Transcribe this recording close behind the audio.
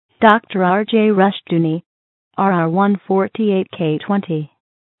Dr. R.J. Rushdoony, RR 148K20.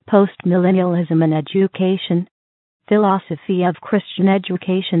 Postmillennialism and Education. Philosophy of Christian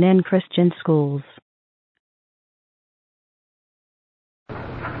Education in Christian Schools.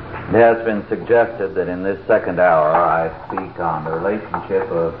 It has been suggested that in this second hour I speak on the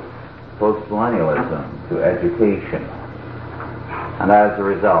relationship of postmillennialism to education. And as a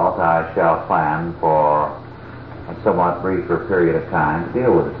result, I shall plan for a somewhat briefer period of time to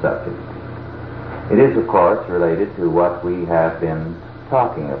deal with the subject. It is, of course, related to what we have been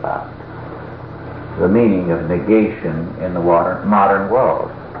talking about, the meaning of negation in the modern world.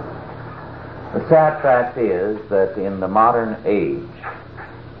 The sad fact is that in the modern age,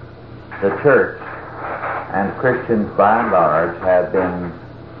 the church and Christians by and large have been,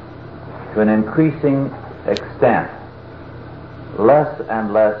 to an increasing extent, less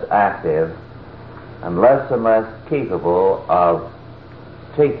and less active and less capable of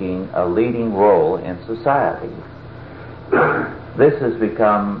taking a leading role in society. This has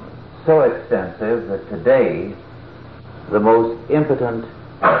become so extensive that today the most impotent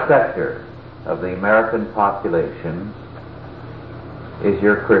sector of the American population is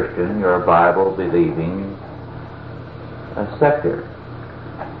your Christian, your Bible-believing sector.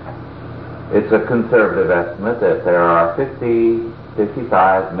 It's a conservative estimate that there are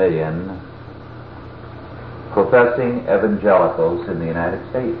 55 million professing evangelicals in the United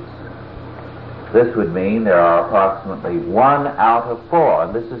States. This would mean there are approximately 1 out of 4,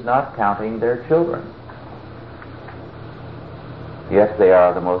 and this is not counting their children. Yet they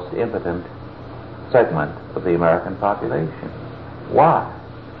are the most impotent segment of the American population. Why?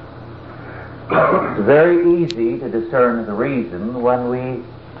 It's very easy to discern the reason when we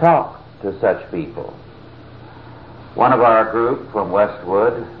talk to such people. One of our group from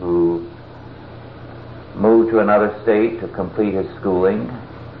Westwood, who moved to another state to complete his schooling,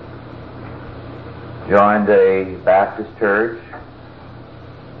 joined a Baptist church,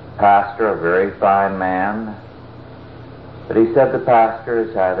 pastor, a very fine man, but he said the pastor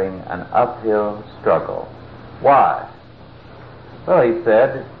is having an uphill struggle. Why? Well, he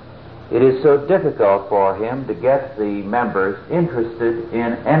said it is so difficult for him to get the members interested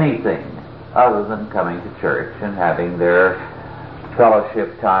in anything other than coming to church and having their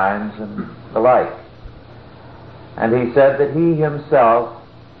fellowship times and the like. And he said that he himself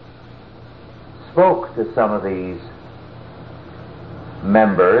spoke to some of these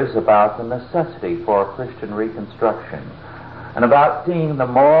members about the necessity for Christian reconstruction and about seeing the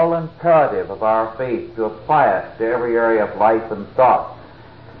moral imperative of our faith to apply it to every area of life and thought.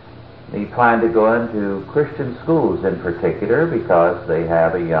 He planned to go into Christian schools in particular because they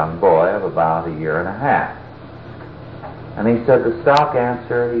have a young boy of about a year and a half. And he said the stock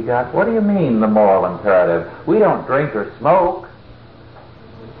answer he got, "What do you mean, the moral imperative? We don't drink or smoke."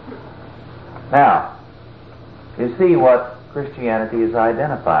 Now, you see what Christianity is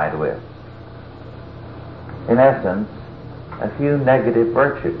identified with. In essence, a few negative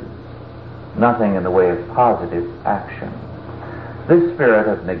virtues, nothing in the way of positive action. This spirit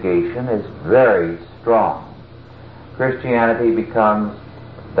of negation is very strong. Christianity becomes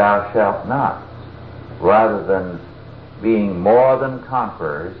 "thou shalt not," rather than being more than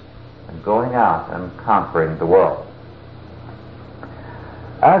conquerors and going out and conquering the world.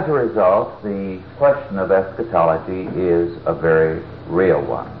 As a result, the question of eschatology is a very real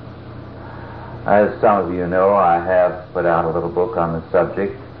one. As some of you know, I have put out a little book on the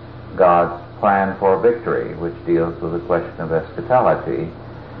subject, God's Plan for Victory, which deals with the question of eschatology,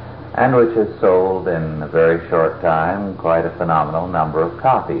 and which has sold in a very short time quite a phenomenal number of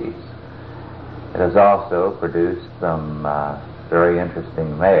copies. It has also produced some very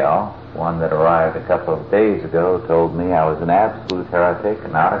interesting mail. One that arrived a couple of days ago told me I was an absolute heretic,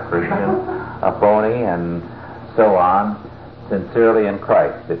 not a Christian, a phony, and so on. Sincerely in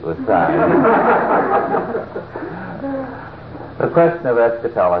Christ, it was signed. The question of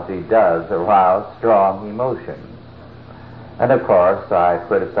eschatology does arouse strong emotions. And of course, I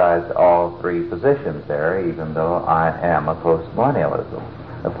criticized all three positions there, even though I am a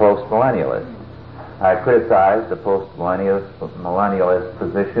postmillennialist. I criticized the postmillennialist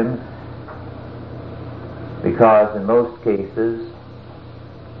position because in most cases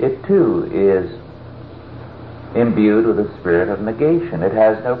it too is imbued with a spirit of negation. It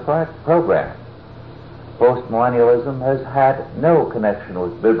has no program. Postmillennialism has had no connection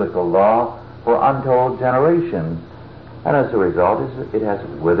with biblical law for untold generations, and as a result it has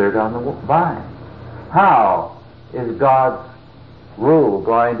withered on the vine. How is God's rule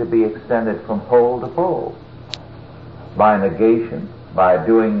going to be extended from pole to pole? By negation? By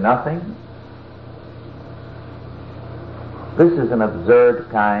doing nothing? This is an absurd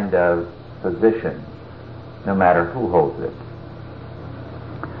kind of position, no matter who holds it.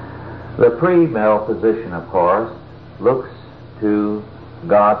 The pre-mill position, of course, looks to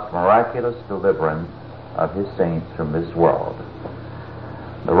God's miraculous deliverance of His saints from this world.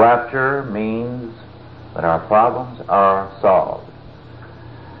 The rapture means that our problems are solved.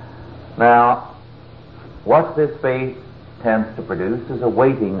 Now, what this faith tends to produce is a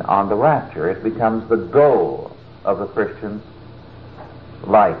waiting on the rapture. It becomes the goal of the Christian's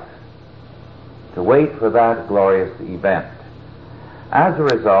life, to wait for that glorious event. As a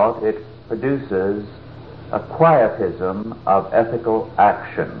result, it produces a quietism of ethical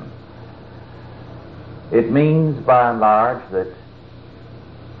action. It means, by and large, that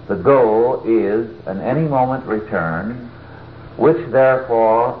the goal is an any moment return, which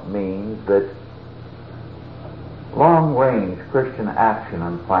therefore means that long-range Christian action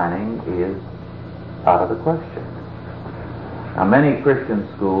and planning is out of the question. Now, many Christian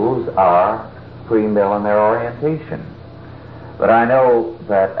schools are pre-mill in their orientation. But I know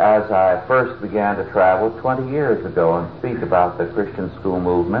that as I first began to travel 20 years ago and speak about the Christian school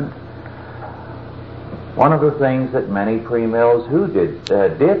movement, one of the things that many pre-mills who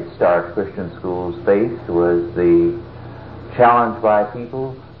did start Christian schools faced was the challenge by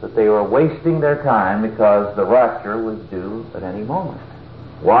people that they were wasting their time because the rapture was due at any moment.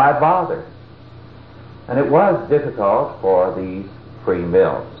 Why bother? And it was difficult for these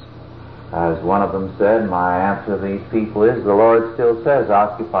pre-mills. As one of them said, my answer to these people is, the Lord still says,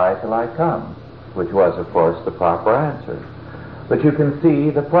 occupy till I come, which was, of course, the proper answer. But you can see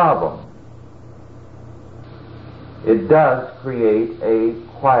the problem. It does create a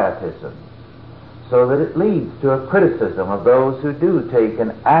quietism, so that it leads to a criticism of those who do take an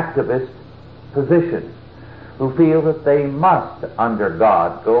activist position, who feel that they must, under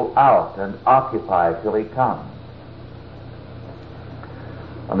God, go out and occupy till He comes.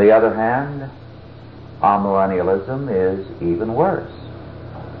 On the other hand, amillennialism is even worse.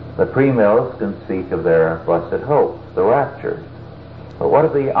 The premills can speak of their blessed hope, the rapture. But what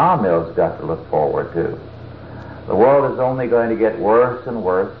have the amills got to look forward to? The world is only going to get worse and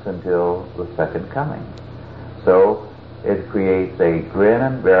worse until the second coming. So it creates a grin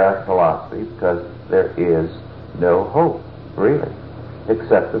and bear philosophy because there is no hope, really,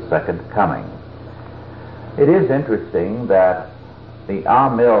 except the second coming. It is interesting that the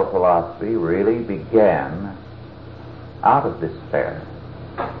Amill philosophy really began out of despair.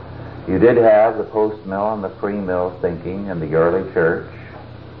 You did have the post-mill and the pre-mill thinking in the early church,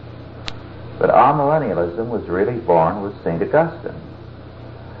 but amillennialism was really born with St. Augustine.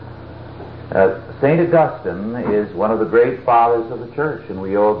 St. Augustine is one of the great fathers of the church, and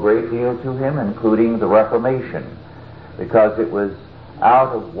we owe a great deal to him, including the Reformation, because it was out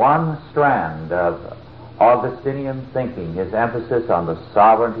of one strand of Augustinian thinking, his emphasis on the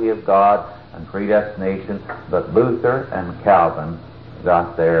sovereignty of God and predestination, that Luther and Calvin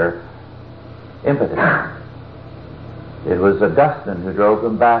got their impetus. It was Augustine who drove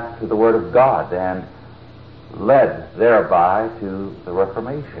them back to the Word of God and led thereby to the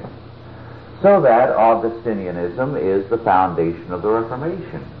Reformation. So that Augustinianism is the foundation of the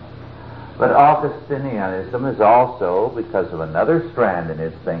Reformation. But Augustinianism is also, because of another strand in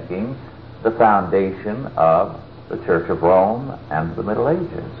his thinking, the foundation of the Church of Rome and the Middle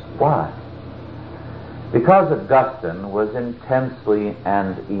Ages. Why? Because Augustine was intensely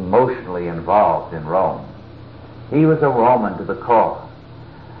and emotionally involved in Rome. He was a Roman to the core,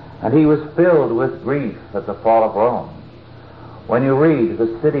 and he was filled with grief at the fall of Rome. When you read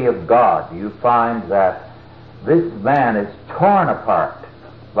The City of God, you find that this man is torn apart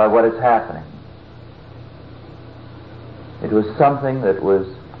by what is happening. It was something that was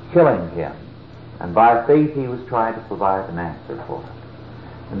killing him, and by faith he was trying to provide an answer for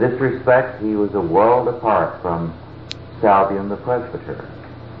it. In this respect, he was a world apart from Salvian the presbyter.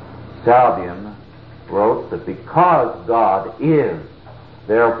 Salvian wrote that because God is,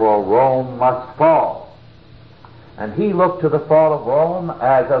 therefore Rome must fall. And he looked to the fall of Rome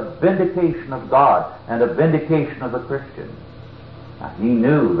as a vindication of God and a vindication of the Christians. Now, he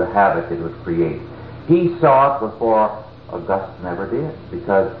knew the havoc it would create. He saw it before Augustine ever did,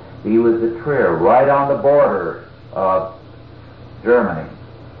 because he was at Trier, right on the border of Germany.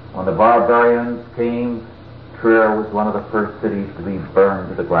 When the barbarians came, Trier was one of the first cities to be burned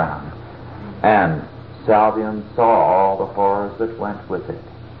to the ground. And Salvian saw all the horrors that went with it.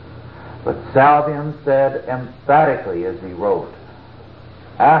 But Salvian said emphatically as he wrote,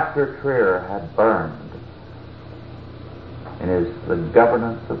 after Trier had burned, it is the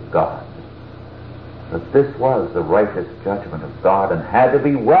governance of God, that this was the righteous judgment of God and had to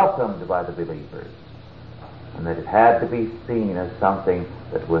be welcomed by the believers. and that it had to be seen as something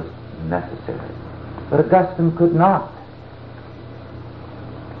that was necessary. But Augustine could not.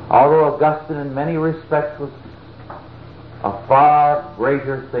 Although Augustine in many respects was a far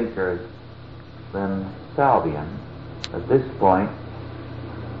greater thinker than Salvian, at this point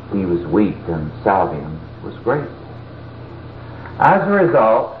he was weak and Salvian was great. As a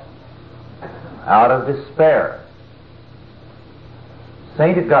result, out of despair,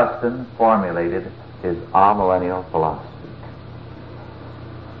 St. Augustine formulated his amillennial philosophy.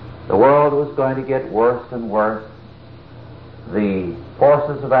 The world was going to get worse and worse. The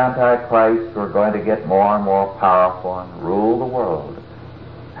forces of Antichrist were going to get more and more powerful and rule the world.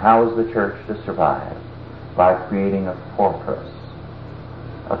 How is the church to survive? By creating a fortress,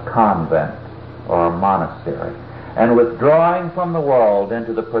 a convent, or a monastery, and withdrawing from the world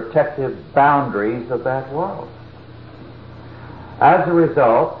into the protective boundaries of that world. As a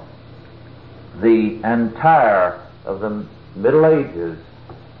result, the entire of the Middle Ages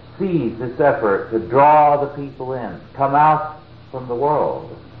sees this effort to draw the people in, come out from the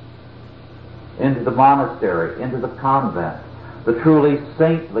world, into the monastery, into the convent. The truly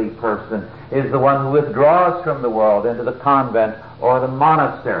saintly person is the one who withdraws from the world into the convent or the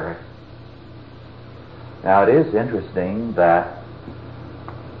monastery. Now it is interesting that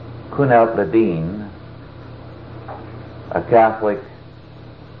Kunal Pladine, a Catholic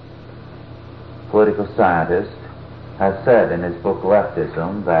political scientist, has said in his book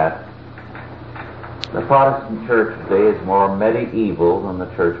Leftism that the Protestant church today is more medieval than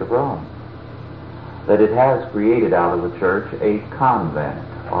the Church of Rome. That it has created out of the church a convent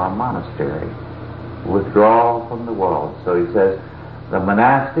or a monastery, withdrawal from the world. So he says the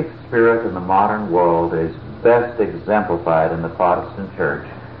monastic spirit in the modern world is best exemplified in the Protestant church.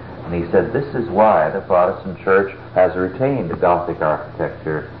 And he said this is why the Protestant church has retained the Gothic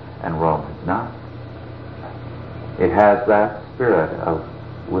architecture and Rome has not. It has that spirit of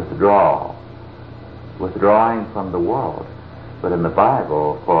withdrawal, withdrawing from the world. But in the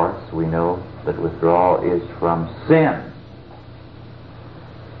Bible, of course, we know that withdrawal is from sin.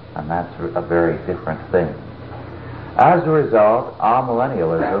 And that's a very different thing. As a result,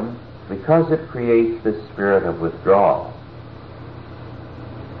 amillennialism, because it creates this spirit of withdrawal,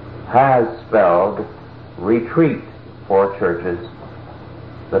 has spelled retreat for churches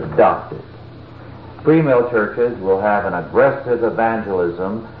that adopt it. Premill churches will have an aggressive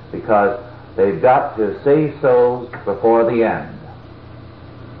evangelism because they've got to save souls before the end.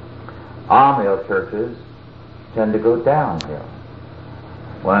 Amill churches tend to go downhill.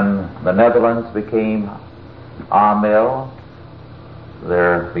 When the Netherlands became Amill,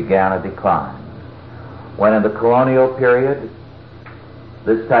 there began a decline. When in the colonial period,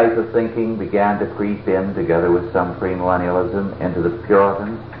 this type of thinking began to creep in together with some premillennialism into the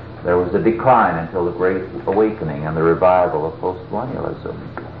Puritans, there was a decline until the Great Awakening and the revival of postmillennialism.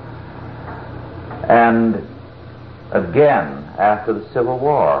 And again, after the Civil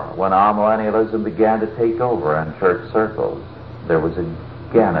War, when amillennialism began to take over in church circles, there was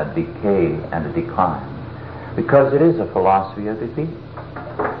again a decay and a decline, because it is a philosophy of defeat.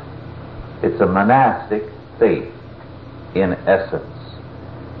 It's a monastic faith in essence.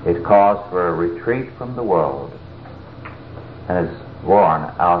 It calls for a retreat from the world and is born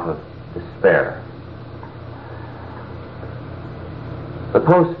out of despair. The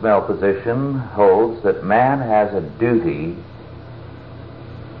post-mill position holds that man has a duty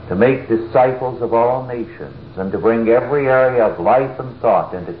to make disciples of all nations and to bring every area of life and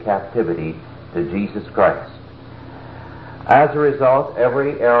thought into captivity to Jesus Christ. As a result,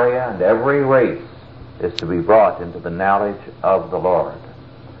 every area and every race is to be brought into the knowledge of the Lord.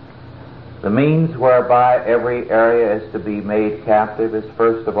 The means whereby every area is to be made captive is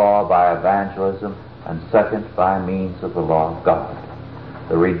first of all by evangelism, and second by means of the law of God.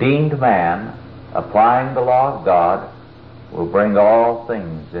 The redeemed man, applying the law of God, will bring all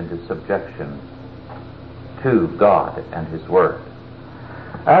things into subjection to God and His Word.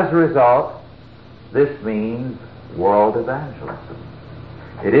 As a result, this means world evangelism.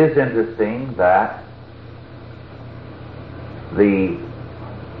 It is interesting that the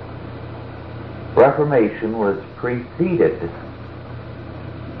Reformation was preceded.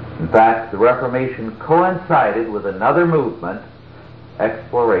 In fact, the Reformation coincided with another movement,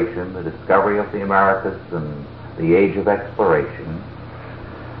 exploration, the discovery of the Americas and the Age of Exploration.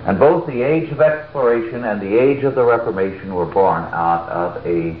 And both the Age of Exploration and the Age of the Reformation were born out of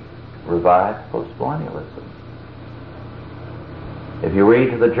a revived postmillennialism. If you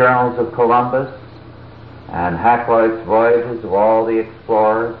read the journals of Columbus and Hakluyt's voyages of all the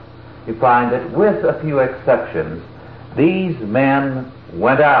explorers, you find that with a few exceptions, these men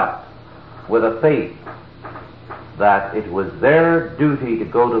went out with a faith that it was their duty to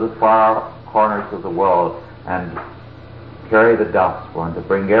go to the far corners of the world and carry the gospel and to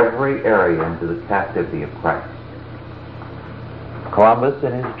bring every area into the captivity of Christ. Columbus,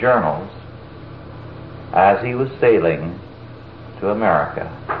 in his journals, as he was sailing to America,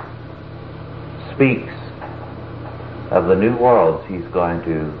 speaks of the new worlds he's going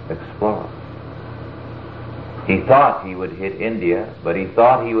to explore. He thought he would hit India, but he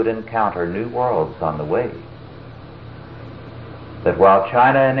thought he would encounter new worlds on the way. That while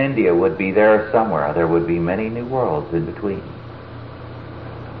China and India would be there somewhere, there would be many new worlds in between.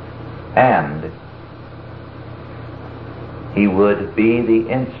 And he would be the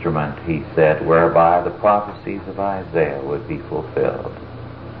instrument, he said, whereby the prophecies of Isaiah would be fulfilled.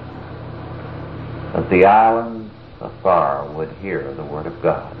 That the islands afar would hear the word of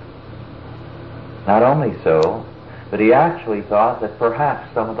God. Not only so, but he actually thought that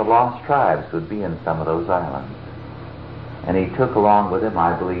perhaps some of the lost tribes would be in some of those islands. And he took along with him,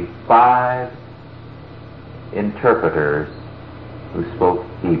 I believe, 5 interpreters who spoke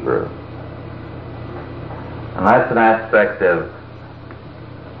Hebrew. And that's an aspect of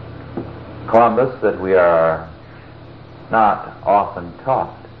Columbus that we are not often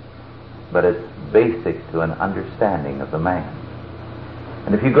taught, but it's basic to an understanding of the man.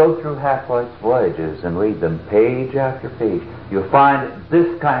 And if you go through Hakluyt's voyages and read them page after page, you'll find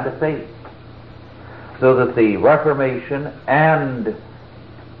this kind of faith. So that the Reformation and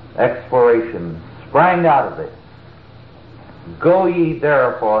exploration sprang out of this. Go ye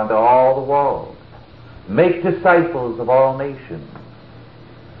therefore into all the world, make disciples of all nations.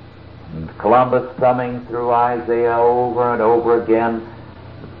 And Columbus, thumbing through Isaiah over and over again,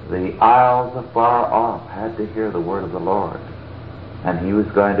 the isles afar off had to hear the word of the Lord. And he was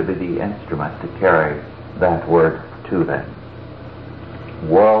going to be the instrument to carry that word to them.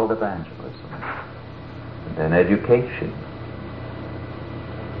 World evangelism. And then education.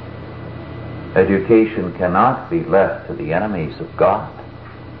 Education cannot be left to the enemies of God.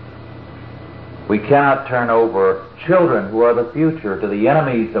 We cannot turn over children who are the future to the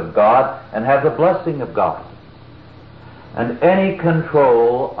enemies of God and have the blessing of God. And any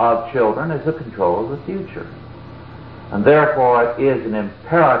control of children is a control of the future. And therefore it is an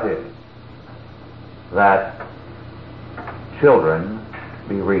imperative that children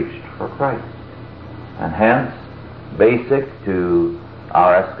be reached for Christ. And hence, basic to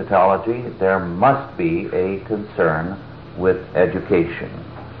our eschatology, there must be a concern with education.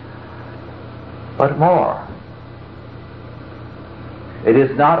 But more, it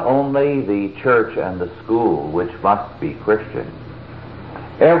is not only the church and the school which must be Christian.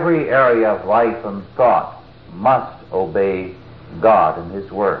 Every area of life and thought must obey God and His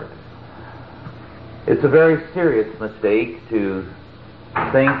Word. It's a very serious mistake to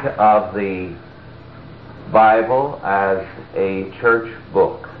think of the Bible as a church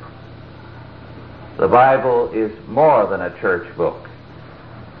book. The Bible is more than a church book.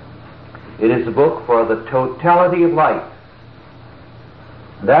 It is a book for the totality of life.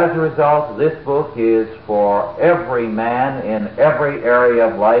 And as a result, this book is for every man in every area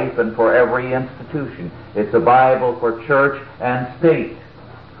of life and for every institution. It's a Bible for church and state,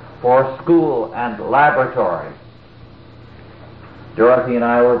 for school and laboratory. Dorothy and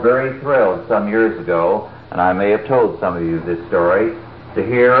I were very thrilled some years ago, and I may have told some of you this story, to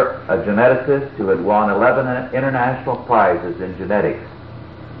hear a geneticist who had won 11 international prizes in genetics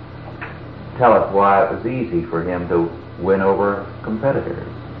tell us why it was easy for him to win over competitors.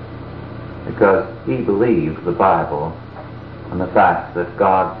 Because he believed the Bible and the fact that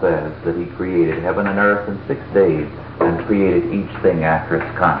God says that He created heaven and earth in 6 days and created each thing after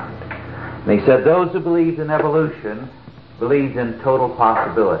its kind. And he said those who believed in evolution believed in total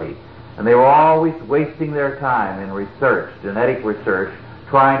possibility. And they were always wasting their time in research, genetic research,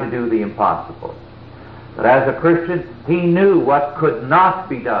 trying to do the impossible. But as a Christian, he knew what could not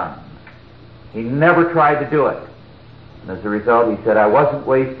be done. He never tried to do it. And as a result, he said, I wasn't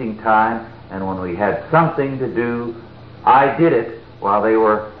wasting time, and when we had something to do, I did it while they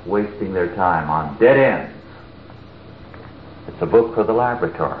were wasting their time on dead ends. It's a book for the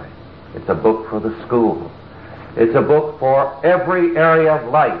laboratory. It's a book for the school. It's a book for every area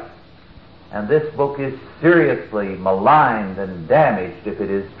of life. And this book is seriously maligned and damaged if it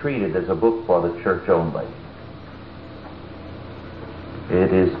is treated as a book for the church only.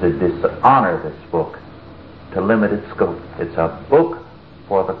 It is to dishonor this book, to limit its scope. It's a book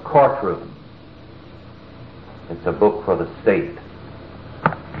for the courtroom. It's a book for the state.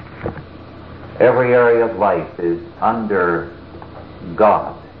 Every area of life is under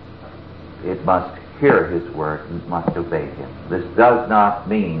God. It must hear His word and must obey Him. This does not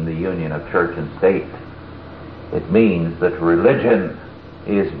mean the union of church and state. It means that religion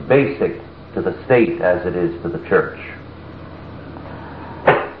is basic to the state as it is to the church.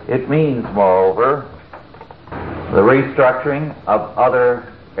 It means, moreover, the restructuring of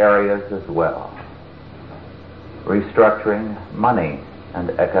other areas as well. Restructuring money and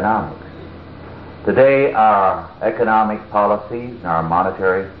economics. Today, our economic policies and our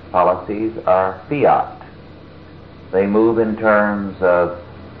monetary policies are fiat. They move in terms of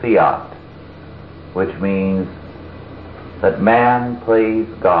fiat, which means that man plays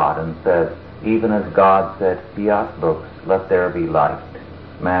God and says, even as God said, fiat lux, let there be light.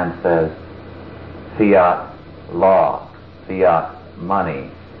 Man says, fiat law, fiat money,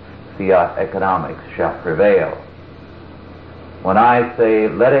 fiat economics shall prevail. When I say,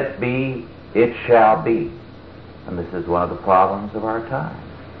 let it be, it shall be. And this is one of the problems of our time.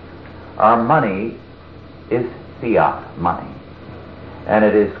 Our money is fiat money, and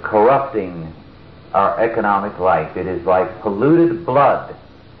it is corrupting our economic life. It is like polluted blood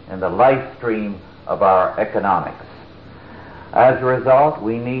in the life stream of our economics. As a result,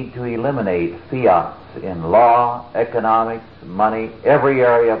 we need to eliminate fiats in law, economics, money, every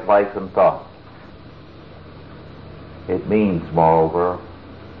area of life and thought. It means, moreover,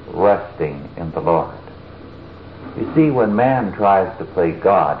 resting in the Lord. You see, when man tries to play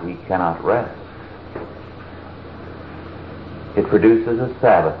God, he cannot rest. It produces a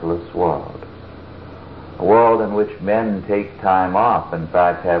Sabbathless world. A world in which men take time off, in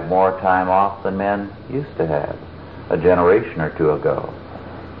fact, have more time off than men used to have a generation or two ago.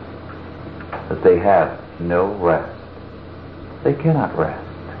 But they have no rest. They cannot rest.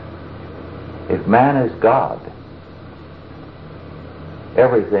 If man is God,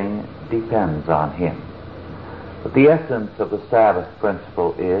 everything depends on him. But the essence of the Sabbath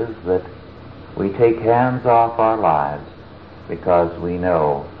principle is that we take hands off our lives because we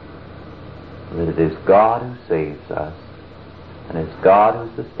know that it is God who saves us, and it's God who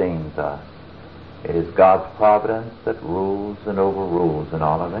sustains us. It is God's providence that rules and overrules in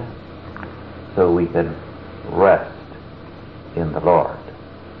all of that. So we can rest in the Lord.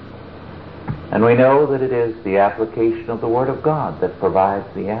 And we know that it is the application of the Word of God that provides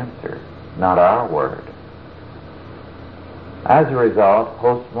the answer, not our word. As a result,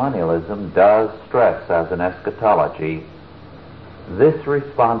 postmillennialism does stress as an eschatology this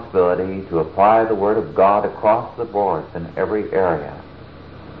responsibility to apply the Word of God across the board in every area,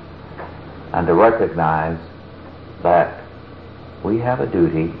 and to recognize that we have a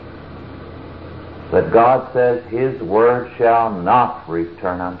duty, that God says His Word shall not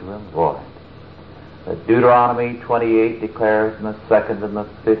return unto Him void. That Deuteronomy 28 declares in the 2nd and the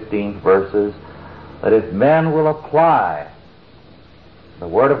 15th verses that if men will apply the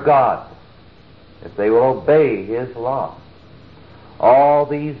Word of God, if they will obey His law, all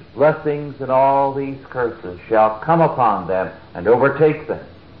these blessings and all these curses shall come upon them and overtake them,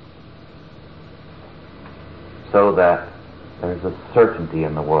 so that there's a certainty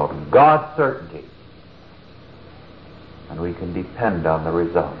in the world, God's certainty, and we can depend on the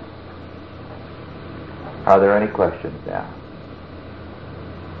results. Are there any questions now?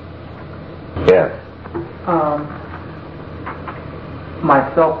 Yes.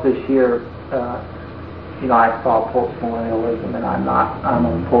 Myself this year, I saw postmillennialism, and I'm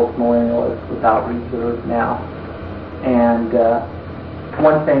a postmillennialist without reserve now. And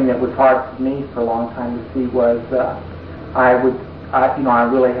one thing that was hard for me for a long time to see was I was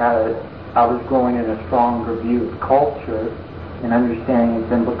growing in a stronger view of culture and understanding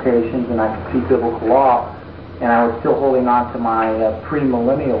its implications, and I could see biblical law, and I was still holding on to my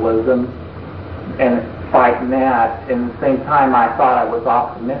premillennialism and fighting that. And at the same time, I thought I was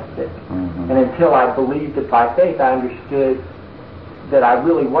optimistic. And until I believed it by faith, I understood that I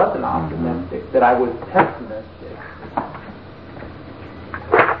really wasn't optimistic, that I was pessimistic.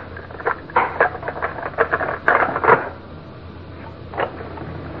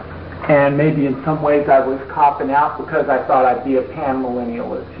 And maybe in some ways I was copping out because I thought I'd be a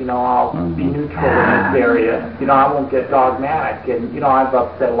panmillennialist. I'll be neutral in this area. I won't get dogmatic. And, I've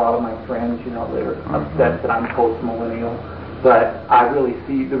upset a lot of my friends. They're upset that I'm postmillennial. But I really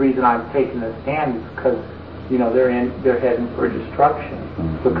see the reason I'm taking this stand is because, they're heading for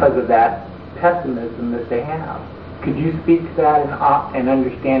destruction because of that pessimism that they have. Could you speak to that and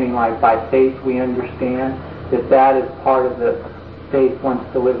understanding, like by faith we understand that is part of the faith once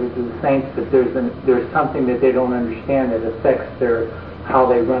delivered to the saints, that there's something that they don't understand that affects how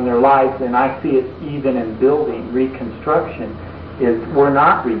they run their lives. And I see it even in building, reconstruction, is we're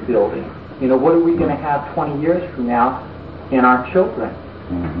not rebuilding. What are we going to have 20 years from now in our children?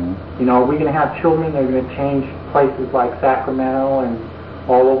 Are we going to have children that are going to change places like Sacramento and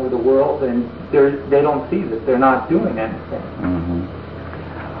all over the world? And they don't see that they're not doing anything.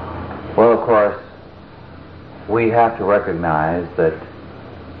 Mm-hmm. Well, of course, we have to recognize that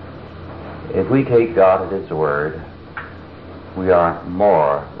if we take God at His word, we are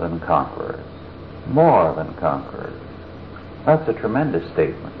more than conquerors. More than conquerors. That's a tremendous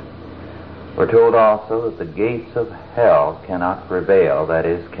statement. We're told also that the gates of hell cannot prevail, that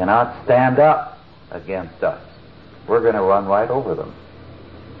is, cannot stand up against us. We're going to run right over them.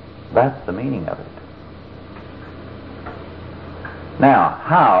 That's the meaning of it. Now,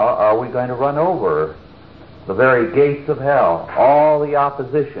 how are we going to run over the very gates of hell, all the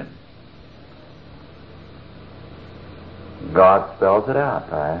opposition? God spells it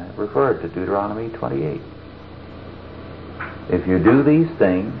out. I referred to Deuteronomy 28. If you do these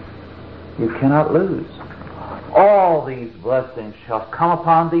things, you cannot lose. All these blessings shall come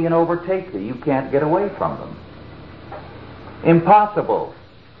upon thee and overtake thee. You can't get away from them. Impossible.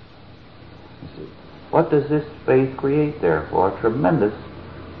 You see, what does this faith create, therefore? A tremendous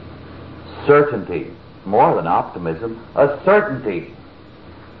certainty, more than optimism, a certainty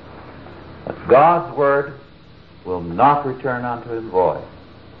that God's word will not return unto Him void.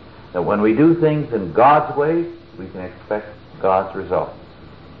 That when we do things in God's way, we can expect God's results.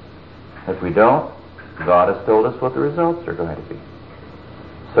 If we don't, God has told us what the results are going to be.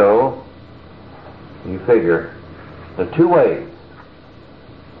 So, you figure, the two ways.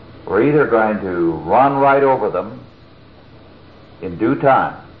 We're either going to run right over them in due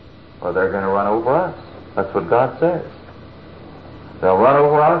time, or they're going to run over us. That's what God says. They'll run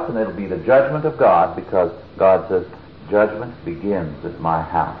over us, and it'll be the judgment of God, because God says, judgment begins at my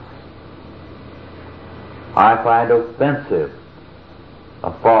house. I find offensive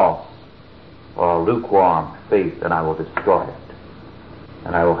a false or a lukewarm faith, and I will destroy it.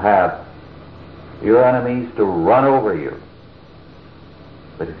 And I will have your enemies to run over you.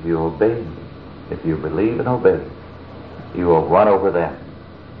 But if you obey me, if you believe and obey, you will run over them.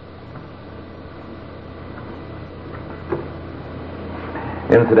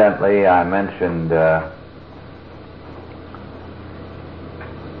 Incidentally, I mentioned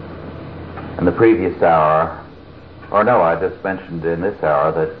in the previous hour, or no, I just mentioned in this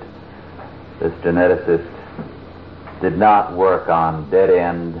hour that this geneticist did not work on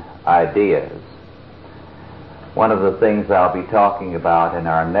dead-end ideas. One of the things I'll be talking about in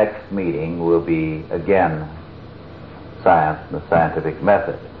our next meeting will be, again, science and the scientific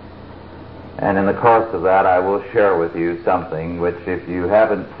method. And in the course of that, I will share with you something which, if you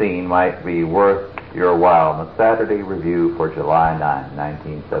haven't seen, might be worth your while in the Saturday Review for July 9,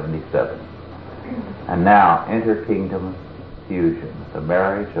 1977. And now, interkingdom fusion, the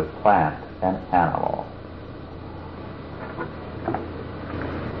marriage of plant and animal.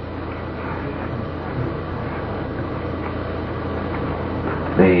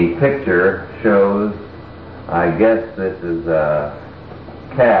 The picture shows, I guess this is a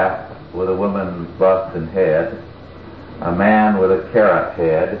calf with a woman's bust and head, a man with a carrot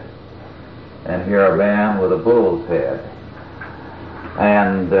head, and here a man with a bull's head.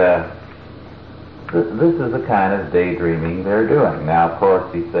 And this is the kind of daydreaming they're doing. Now, of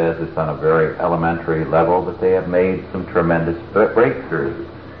course, he says it's on a very elementary level, but they have made some tremendous breakthroughs.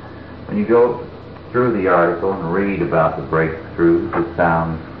 When you go through the article and read about the breakthroughs, it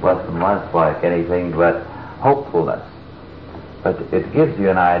sounds less and less like anything but hopefulness. But it gives you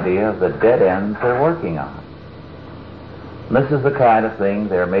an idea of the dead ends they're working on. And this is the kind of thing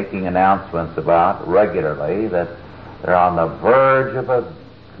they're making announcements about regularly, that they're on the verge of a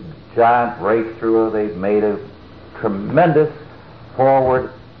giant breakthrough. They've made a tremendous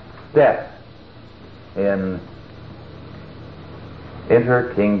forward step in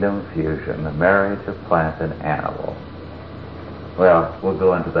interkingdom fusion, the marriage of plant and animal. Well, we'll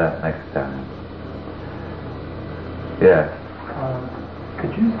go into that next time. Yes.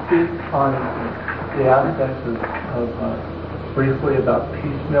 Could you speak on the aspects of briefly about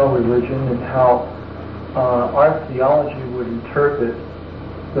piecemeal religion and how our theology would interpret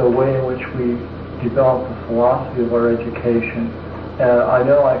the way in which we develop the philosophy of our education? I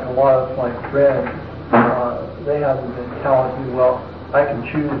know, like a lot of my friends, they have the mentality, well, I can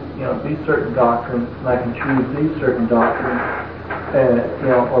choose, these certain doctrines, and I can choose these certain doctrines, and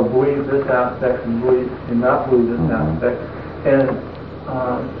or believe this aspect and not believe this aspect. And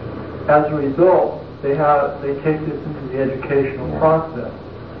as a result, they take this into the educational process.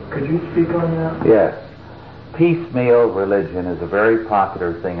 Could you speak on that? Yes. Piecemeal religion is a very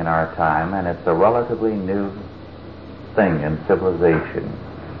popular thing in our time, and it's a relatively new thing in civilization.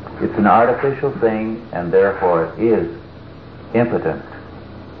 It's an artificial thing, and therefore it is impotent.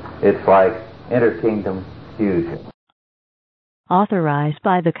 It's like interkingdom fusion. Authorized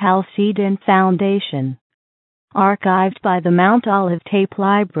by the Chalcedon Foundation. Archived by the Mount Olive Tape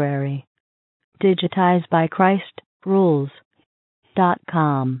Library. Digitized by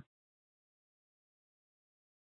ChristRules.com.